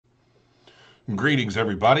Greetings,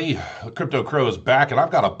 everybody. Crypto Crow is back, and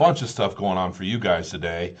I've got a bunch of stuff going on for you guys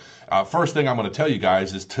today. First thing I'm going to tell you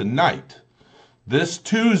guys is tonight, this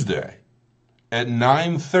Tuesday at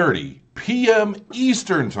 9:30 p.m.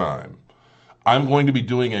 Eastern Time, I'm going to be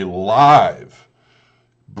doing a live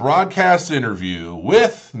broadcast interview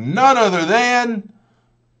with none other than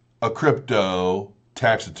a crypto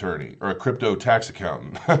tax attorney or a crypto tax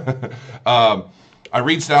accountant. I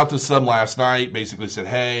reached out to some last night, basically said,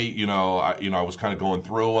 hey, I was kind of going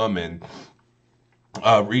through them and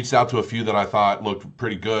reached out to a few that I thought looked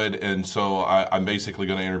pretty good. And so I'm basically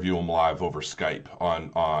going to interview them live over Skype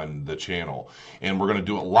on the channel. And we're going to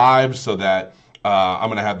do it live so that I'm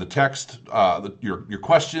going to have the text, your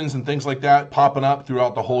questions and things like that popping up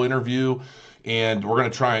throughout the whole interview. And we're going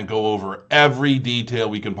to try and go over every detail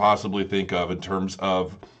we can possibly think of in terms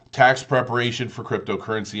of tax preparation for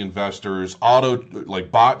cryptocurrency investors,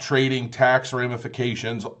 bot trading, tax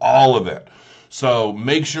ramifications, all of it. So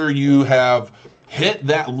make sure you have hit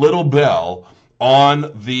that little bell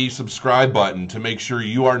on the subscribe button to make sure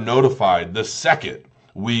you are notified the second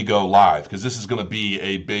we go live, because this is going to be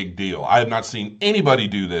a big deal. I have not seen anybody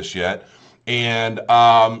do this yet. And,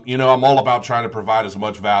 I'm all about trying to provide as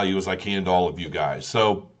much value as I can to all of you guys.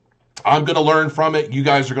 So I'm going to learn from it. You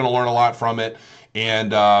guys are going to learn a lot from it.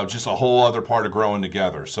 And just a whole other part of growing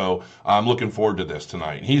together. So I'm looking forward to this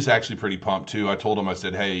tonight. He's actually pretty pumped too. I told him, I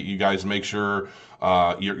said, hey, you guys make sure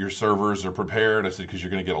your servers are prepared. I said, because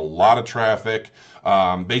you're going to get a lot of traffic.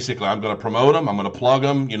 Basically, I'm going to promote him. I'm going to plug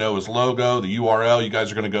him, his logo, the URL. You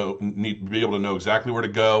guys are going to need to be able to know exactly where to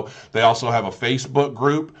go. They also have a Facebook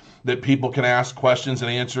group that people can ask questions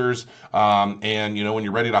and answers. And, when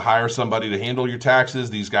you're ready to hire somebody to handle your taxes,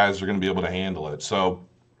 these guys are going to be able to handle it. So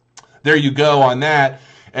there you go on that.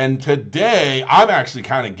 And today, I'm actually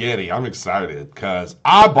kind of giddy. I'm excited because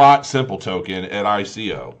I bought Simple Token at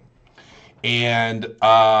ICO. And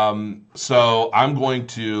so I'm going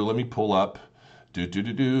to, let me pull up, where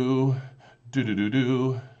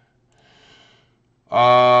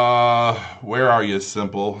are you,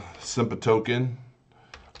 Simple Token?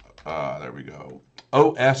 There we go.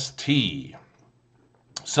 OST.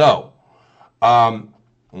 So,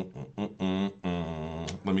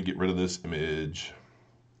 let me get rid of this image.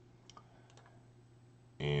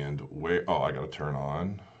 And I got to turn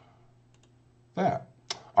on that.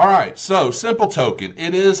 All right, so Simple Token.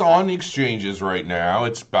 It is on the exchanges right now.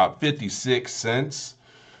 It's about 56 cents,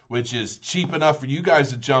 which is cheap enough for you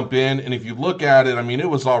guys to jump in. And if you look at it, it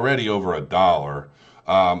was already over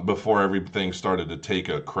 $1 before everything started to take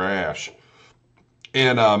a crash.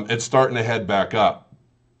 And it's starting to head back up.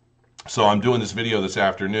 So I'm doing this video this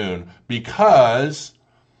afternoon because,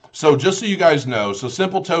 so just so you guys know, so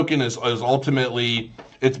Simple Token is ultimately,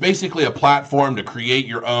 it's basically a platform to create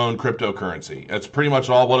your own cryptocurrency. That's pretty much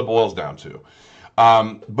all what it boils down to.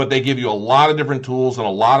 But they give you a lot of different tools and a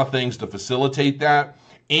lot of things to facilitate that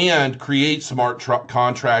and create smart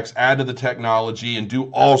contracts, add to the technology, and do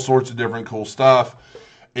all sorts of different cool stuff.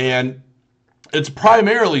 And it's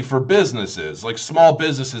primarily for businesses, like small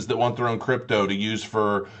businesses that want their own crypto to use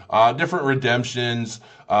for different redemptions.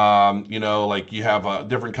 Like you have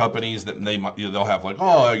different companies that they'll have like,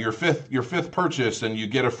 oh, your fifth purchase and you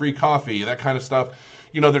get a free coffee, that kind of stuff.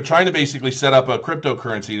 They're trying to basically set up a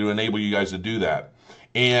cryptocurrency to enable you guys to do that.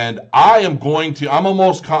 And I'm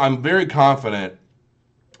very confident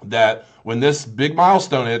that when this big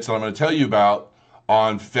milestone hits that I'm going to tell you about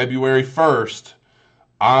on February 1st,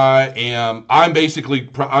 I'm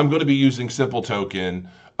going to be using Simple Token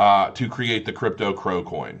to create the crypto Crow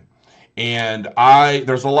coin. And there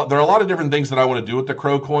are a lot of different things that I want to do with the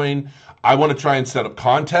Crow coin. I want to try and set up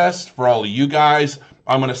contests for all of you guys.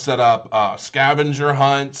 I'm going to set up scavenger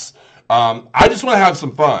hunts. I just want to have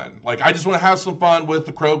some fun. I just want to have some fun with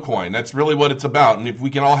the Crow coin. That's really what it's about. And if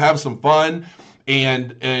we can all have some fun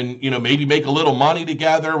and maybe make a little money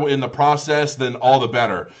together in the process, then all the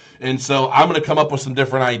better. And so I'm going to come up with some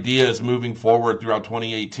different ideas moving forward throughout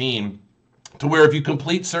 2018 to where if you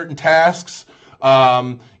complete certain tasks,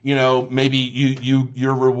 maybe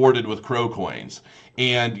you're rewarded with Crow coins.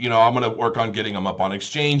 And, I'm going to work on getting them up on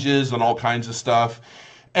exchanges and all kinds of stuff.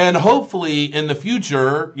 And hopefully in the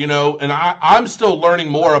future, and I'm still learning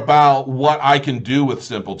more about what I can do with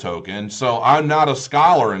Simple Token. So I'm not a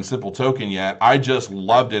scholar in Simple Token yet. I just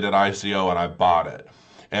loved it at ICO and I bought it.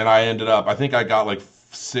 And I ended up, I think I got like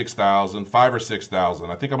 5,000 or 6,000.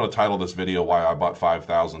 I think I'm going to title this video why I bought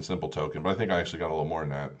 5,000 Simple Token, but I think I actually got a little more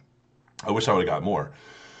than that. I wish I would have got more.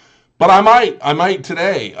 But I might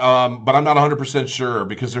today, but I'm not 100% sure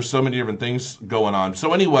because there's so many different things going on.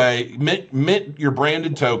 So anyway, mint your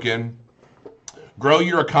branded token. Grow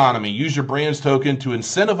your economy. Use your brand's token to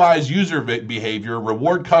incentivize user behavior,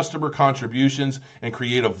 reward customer contributions, and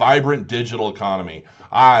create a vibrant digital economy.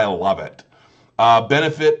 I love it.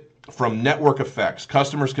 Benefit from network effects.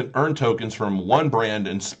 Customers can earn tokens from one brand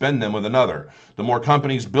and spend them with another. The more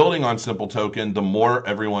companies building on Simple Token, the more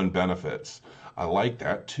everyone benefits. I like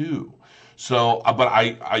that too. So, but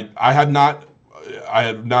I have not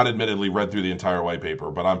admittedly read through the entire white paper,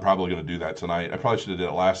 but I'm probably going to do that tonight. I probably should have did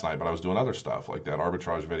it last night, but I was doing other stuff like that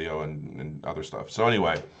arbitrage video and other stuff. So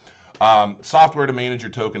anyway, software to manage your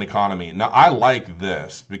token economy. Now I like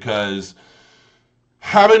this because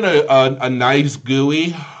having a nice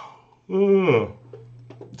GUI,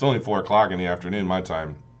 it's only 4 o'clock in the afternoon my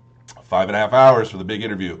time, 5.5 hours for the big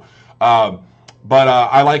interview. But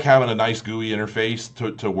I like having a nice GUI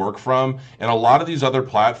interface to work from. And a lot of these other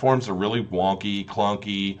platforms are really wonky,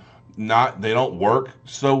 clunky. They don't work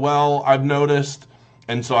so well, I've noticed.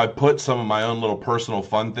 And so I put some of my own little personal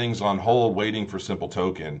fun things on hold waiting for Simple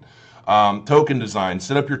Token. Token design,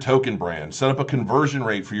 set up your token brand. Set up a conversion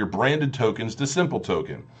rate for your branded tokens to Simple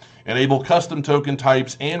Token. Enable custom token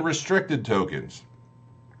types and restricted tokens.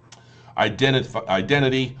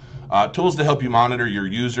 Identity. Tools to help you monitor your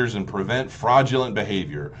users and prevent fraudulent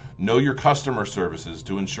behavior. Know your customer services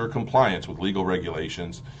to ensure compliance with legal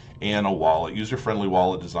regulations. And a wallet, user-friendly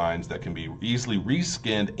wallet designs that can be easily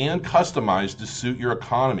reskinned and customized to suit your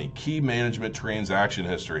economy. Key management transaction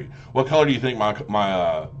history. What color do you think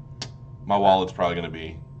my wallet's probably going to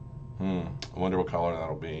be? I wonder what color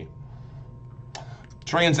that'll be.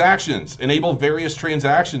 Transactions. Enable various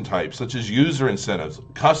transaction types such as user incentives,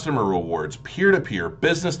 customer rewards, peer-to-peer,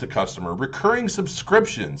 business-to-customer, recurring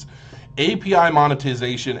subscriptions, API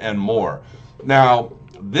monetization, and more. Now,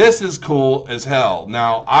 this is cool as hell.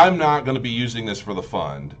 Now, I'm not going to be using this for the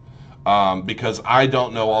fund because I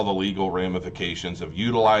don't know all the legal ramifications of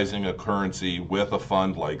utilizing a currency with a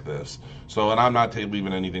fund like this. So, and I'm not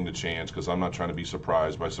leaving anything to chance because I'm not trying to be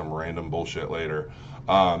surprised by some random bullshit later.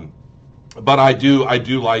 But I do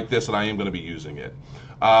like this, and I am going to be using it.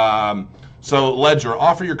 So Ledger,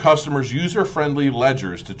 offer your customers user-friendly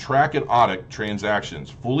ledgers to track and audit transactions,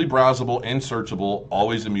 fully browsable and searchable,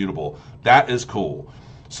 always immutable. That is cool.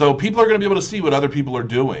 So people are going to be able to see what other people are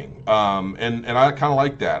doing, and I kind of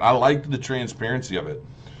like that. I like the transparency of it.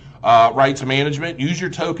 Rights management, use your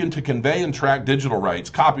token to convey and track digital rights,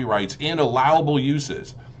 copyrights, and allowable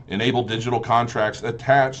uses. Enable digital contracts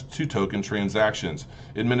attached to token transactions.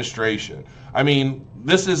 Administration. I mean,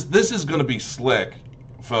 this is going to be slick,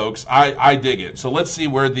 folks. I dig it. So let's see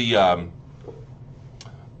where pardon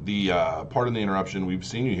the interruption. We've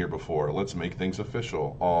seen you here before. Let's make things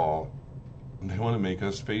official. Oh, they want to make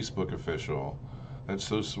us Facebook official. That's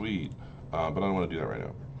so sweet. But I don't want to do that right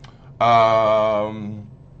now.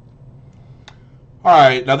 All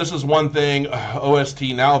right, now this is one thing. OST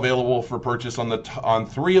now available for purchase on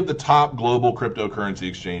 3 of the top global cryptocurrency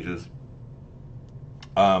exchanges.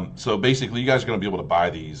 So basically, you guys are going to be able to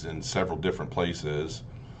buy these in several different places.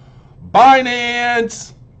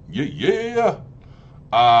 Binance, yeah.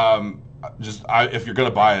 If you're going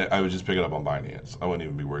to buy it, I would just pick it up on Binance. I wouldn't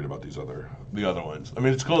even be worried about the other ones. I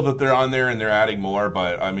mean, it's cool that they're on there and they're adding more,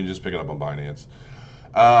 but I mean, just pick it up on Binance.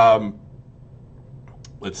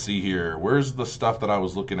 Let's see here. Where's the stuff that I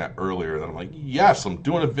was looking at earlier that I'm like, yes, I'm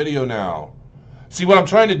doing a video now. See, what I'm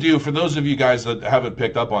trying to do, for those of you guys that haven't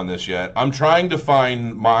picked up on this yet, I'm trying to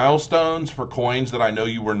find milestones for coins that I know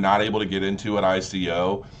you were not able to get into at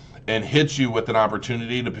ICO and hit you with an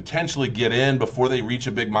opportunity to potentially get in before they reach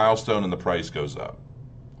a big milestone and the price goes up.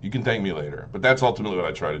 You can thank me later, but that's ultimately what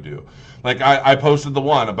I try to do. Like I posted the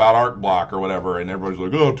one about Art Block or whatever, and everybody's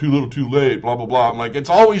like, oh, too little, too late, blah, blah, blah. I'm like, it's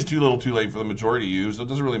always too little, too late for the majority of you, so it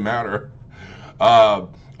doesn't really matter. I'm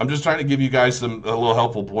just trying to give you guys a little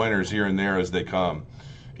helpful pointers here and there as they come.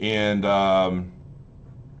 And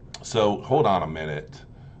so hold on a minute.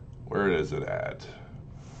 Where is it at?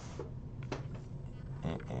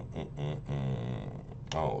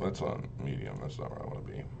 Oh, that's on Medium. That's not where I want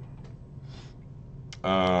to be.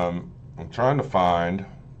 I'm trying to find.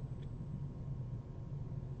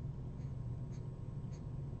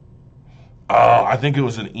 Oh, I think it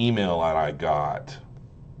was an email that I got.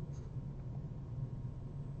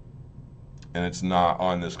 And it's not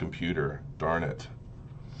on this computer. Darn it.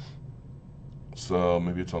 So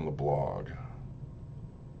maybe it's on the blog.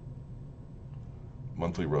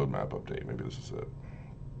 Monthly roadmap update. Maybe this is it.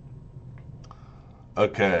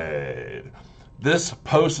 Okay. This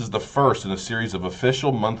post is the first in a series of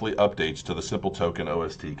official monthly updates to the Simple Token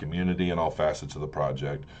OST community and all facets of the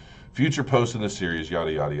project. Future posts in the series,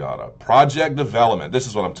 yada, yada, yada. Project development. This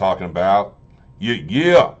is what I'm talking about.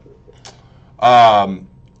 Yeah.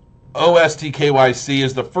 OST KYC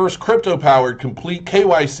is the first crypto-powered complete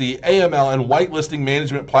KYC, AML, and whitelisting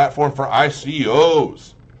management platform for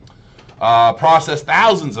ICOs. Process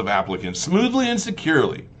thousands of applicants smoothly and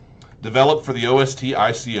securely. Developed for the OST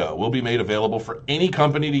ICO, will be made available for any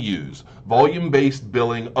company to use. Volume-based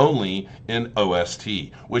billing only in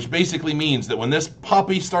OST, which basically means that when this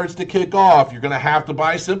puppy starts to kick off, you're going to have to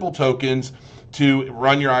buy Simple tokens to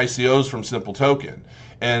run your ICOs from Simple Token.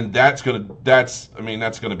 And that's going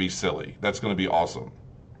to be silly. That's going to be awesome.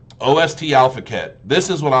 OST Alpha Kit. This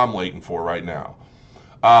is what I'm waiting for right now.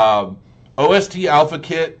 OST Alpha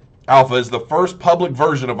Kit Alpha is the first public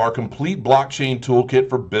version of our complete blockchain toolkit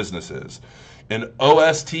for businesses. In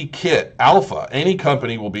OST Kit Alpha, any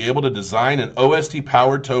company will be able to design an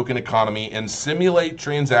OST-powered token economy and simulate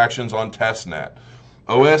transactions on testnet.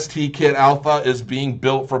 OST Kit Alpha is being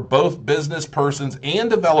built for both business persons and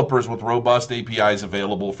developers with robust APIs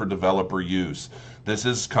available for developer use. This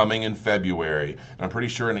is coming in February. And I'm pretty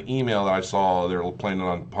sure in an email that I saw, they're planning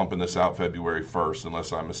on pumping this out February 1st,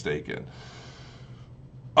 unless I'm mistaken.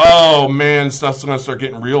 Oh man, stuff's going to start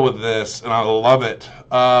getting real with this, and I love it.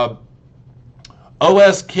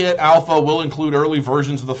 OS Kit Alpha will include early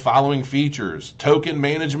versions of the following features: token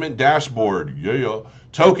management dashboard, yeah.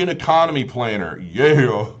 Token economy planner,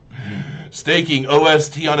 yeah. Staking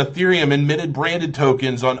OST on Ethereum and minted branded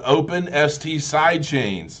tokens on OpenST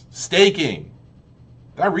sidechains. Staking.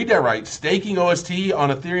 Did I read that right? Staking OST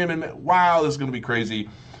on Ethereum and wow, this is going to be crazy.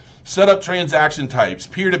 Set up transaction types,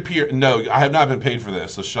 peer-to-peer. No, I have not been paid for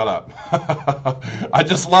this, so shut up. I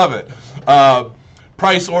just love it.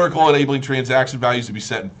 Price Oracle enabling transaction values to be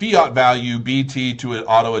set in fiat value, BT to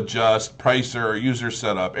auto-adjust, pricer, user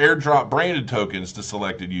setup, airdrop branded tokens to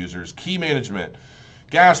selected users, key management,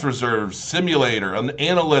 gas reserves, simulator,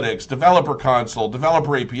 analytics, developer console,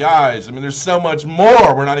 developer APIs. I mean, there's so much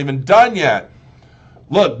more. We're not even done yet.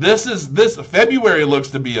 Look, this February looks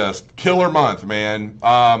to be a killer month, man.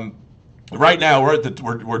 Right now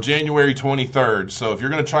we're January 23rd, so if you're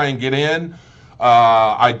going to try and get in,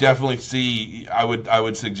 I definitely I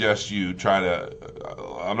would suggest you try to.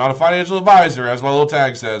 I'm not a financial advisor, as my little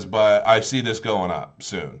tag says, but I see this going up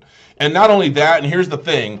soon. And not only that, and here's the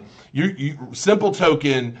thing: Simple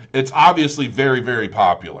Token, it's obviously very, very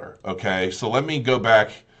popular. Okay, so let me go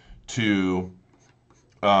back to.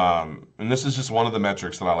 And this is just one of the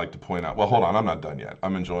metrics that I like to point out. Well, hold on, I'm not done yet.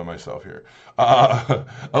 I'm enjoying myself here.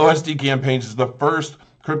 OST Campaigns is the first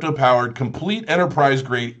crypto-powered, complete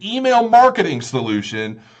enterprise-grade email marketing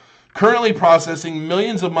solution, currently processing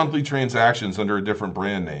millions of monthly transactions under a different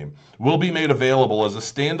brand name. Will be made available as a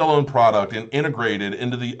standalone product and integrated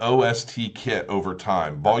into the OST kit over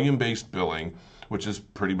time. Volume-based billing, which is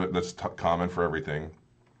pretty much that's common for everything.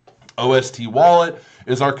 OST Wallet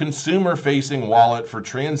is our consumer-facing wallet for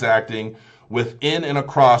transacting within and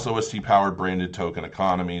across OST-powered branded token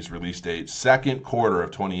economies. Release date second quarter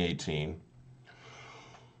of 2018.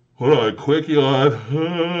 Hold on, quick yawn.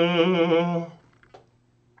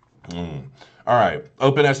 All right.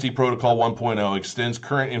 OpenST Protocol 1.0 extends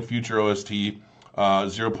current and future OST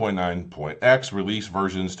 0.9.x release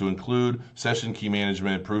versions to include session key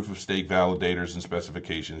management, proof of stake validators, and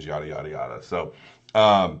specifications, yada, yada, yada. So,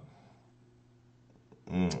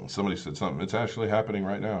 somebody said something. It's actually happening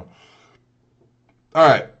right now. All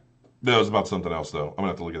right. That was about something else, though. I'm going to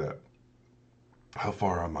have to look at that. How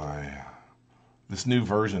far am I? This new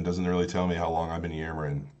version doesn't really tell me how long I've been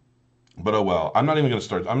yammering. But oh well. I'm not even going to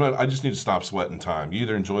start. I just need to stop sweating time. You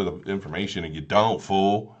either enjoy the information or you don't,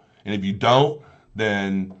 fool. And if you don't,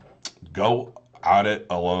 then go at it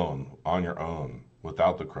alone, on your own,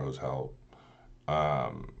 without the crow's help.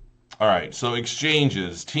 All right, so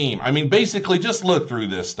exchanges, team. I mean, basically, just look through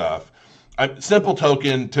this stuff. Simple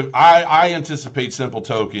Token, I anticipate Simple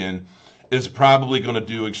Token is probably going to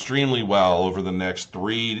do extremely well over the next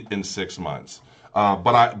 3 and 6 months.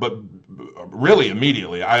 But really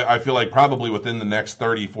immediately, I feel like probably within the next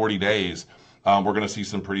 30, 40 days, we're going to see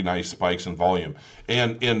some pretty nice spikes in volume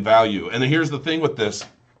and in value. And here's the thing with this.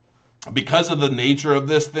 Because of the nature of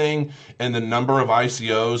this thing and the number of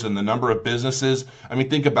ICOs and the number of businesses, I mean,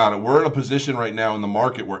 think about it. We're in a position right now in the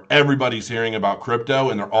market where everybody's hearing about crypto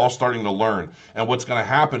and they're all starting to learn. And what's going to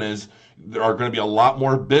happen is there are going to be a lot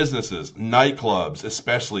more businesses, nightclubs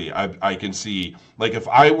especially. I can see, like if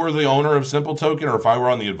I were the owner of Simple Token or if I were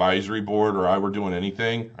on the advisory board or I were doing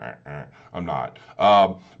anything, I'm not.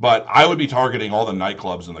 But I would be targeting all the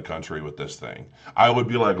nightclubs in the country with this thing. I would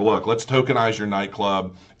be like, look, let's tokenize your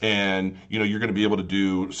nightclub and you're going to be able to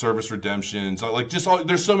do service redemptions. Like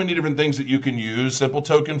there's so many different things that you can use Simple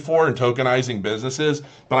Token for and tokenizing businesses.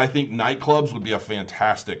 But I think nightclubs would be a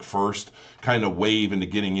fantastic first kind of wave into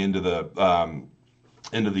getting into the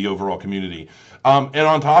into the overall community. And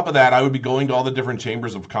on top of that, I would be going to all the different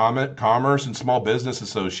chambers of commerce and small business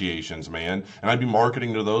associations, man, and I'd be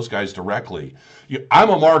marketing to those guys directly. I'm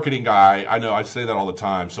a marketing guy. I know I say that all the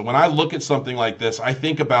time. So when I look at something like this, I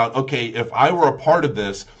think about, okay, if I were a part of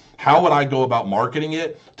this, how would I go about marketing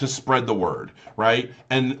it to spread the word, right?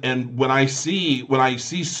 And when I see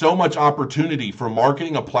so much opportunity for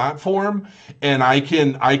marketing a platform, and I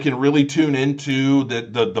can really tune into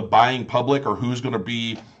the buying public or who's going to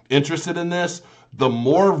be interested in this, the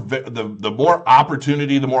more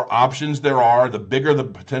opportunity, the more options there are, the bigger the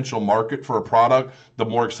potential market for a product, the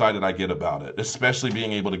more excited I get about it, especially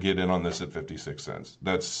being able to get in on this at 56 cents.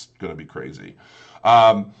 That's going to be crazy.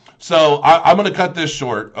 So I'm going to cut this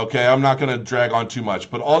short, okay? I'm not going to drag on too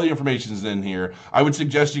much, but all the information is in here. I would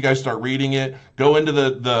suggest you guys start reading it. Go into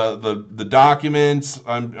the documents.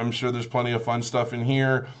 I'm sure there's plenty of fun stuff in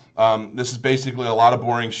here. This is basically a lot of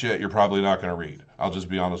boring shit you're probably not going to read. I'll just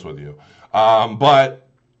be honest with you. But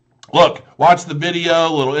look, watch the video,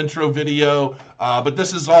 little intro video. But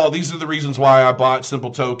these are the reasons why I bought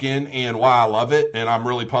Simple Token and why I love it. And I'm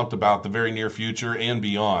really pumped about the very near future and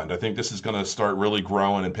beyond. I think this is going to start really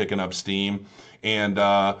growing and picking up steam. And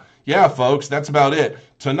yeah, folks, that's about it.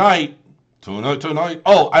 Tonight.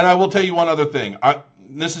 Oh, and I will tell you one other thing.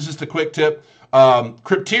 This is just a quick tip.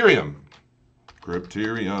 Crypterium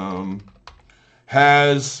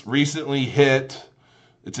has recently hit.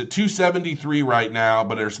 It's at 273 right now,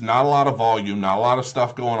 but there's not a lot of volume, not a lot of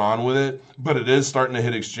stuff going on with it, but it is starting to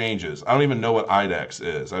hit exchanges. I don't even know what IDEX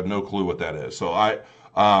is. I have no clue what that is. So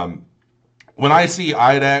when I see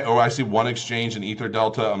IDEX or I see one exchange in Ether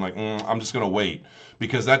Delta, I'm like, I'm just going to wait,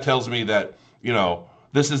 because that tells me that,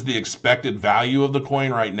 this is the expected value of the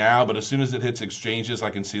coin right now, but as soon as it hits exchanges,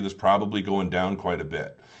 I can see this probably going down quite a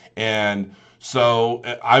bit. And so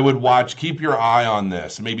I would keep your eye on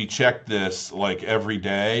this, maybe check this like every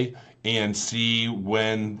day and see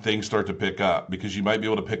when things start to pick up, because you might be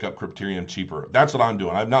able to pick up Crypterium cheaper. That's what I'm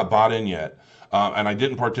doing. I've not bought in yet, and I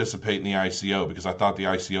didn't participate in the ICO because I thought the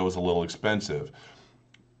ICO was a little expensive.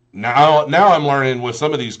 Now I'm learning with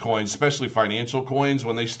some of these coins, especially financial coins,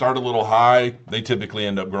 when they start a little high, they typically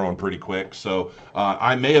end up growing pretty quick. So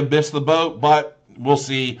I may have missed the boat, but we'll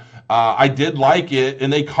see. I did like it,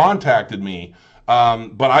 and they contacted me,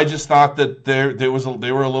 but I just thought that they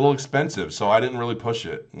were a little expensive, so I didn't really push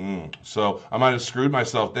it. So I might have screwed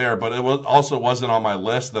myself there, but it also wasn't on my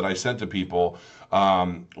list that I sent to people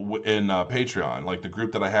in Patreon, like the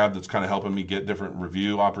group that I have that's kind of helping me get different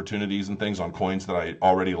review opportunities and things on coins that I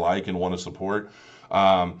already like and want to support.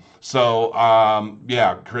 Yeah,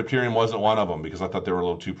 Crypterium wasn't one of them because I thought they were a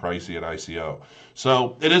little too pricey at ICO.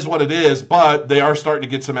 So it is what it is, but they are starting to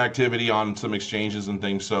get some activity on some exchanges and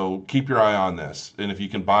things. So keep your eye on this. And if you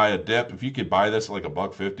can buy a dip, if you could buy this at like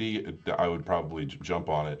 $1.50, I would probably jump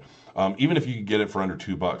on it. Even if you could get it for under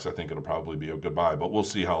 $2, I think it'll probably be a good buy, but we'll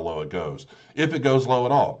see how low it goes, if it goes low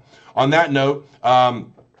at all. On that note,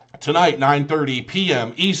 tonight, 9:30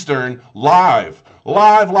 p.m. Eastern, live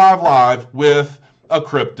with a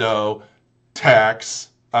crypto tax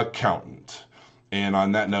accountant. And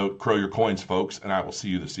on that note, crow your coins, folks, and I will see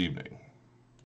you this evening.